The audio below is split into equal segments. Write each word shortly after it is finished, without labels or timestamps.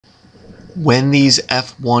When these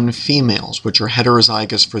F1 females, which are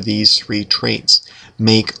heterozygous for these three traits,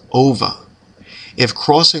 make ova, if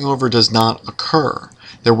crossing over does not occur,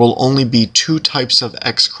 there will only be two types of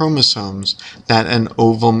X chromosomes that an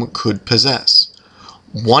ovum could possess.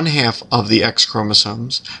 One half of the X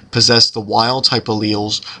chromosomes possess the wild type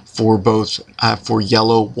alleles for both for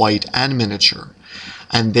yellow, white, and miniature,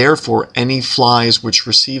 and therefore any flies which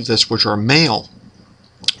receive this, which are male,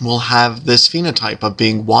 will have this phenotype of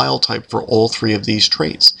being wild type for all three of these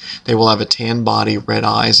traits. They will have a tan body, red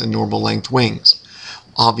eyes, and normal length wings.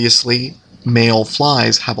 Obviously, male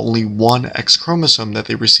flies have only one X chromosome that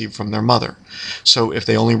they receive from their mother. So if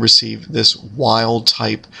they only receive this wild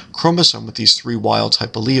type chromosome with these three wild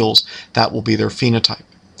type alleles, that will be their phenotype.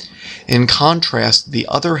 In contrast, the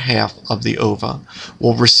other half of the ova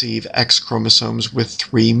will receive X chromosomes with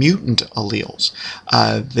three mutant alleles.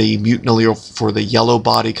 The mutant allele for the yellow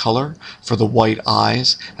body color, for the white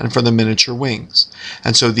eyes, and for the miniature wings.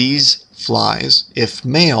 And so these flies, if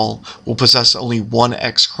male, will possess only one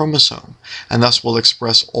X chromosome, and thus will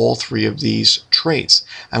express all three of these traits,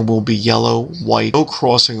 and will be yellow, white. No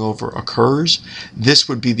crossing over occurs. This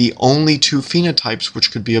would be the only two phenotypes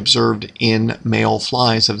which could be observed in male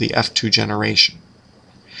flies of the F2 generation.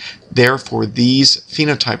 Therefore, these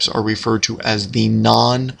phenotypes are referred to as the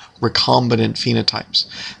non-recombinant phenotypes.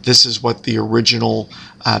 This is what the original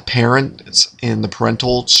parents in the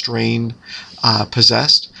parental strain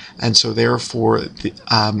possessed. And so therefore,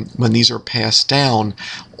 when these are passed down,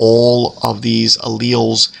 all of these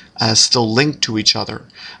alleles still linked to each other.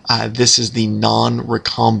 This is the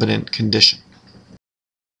non-recombinant condition.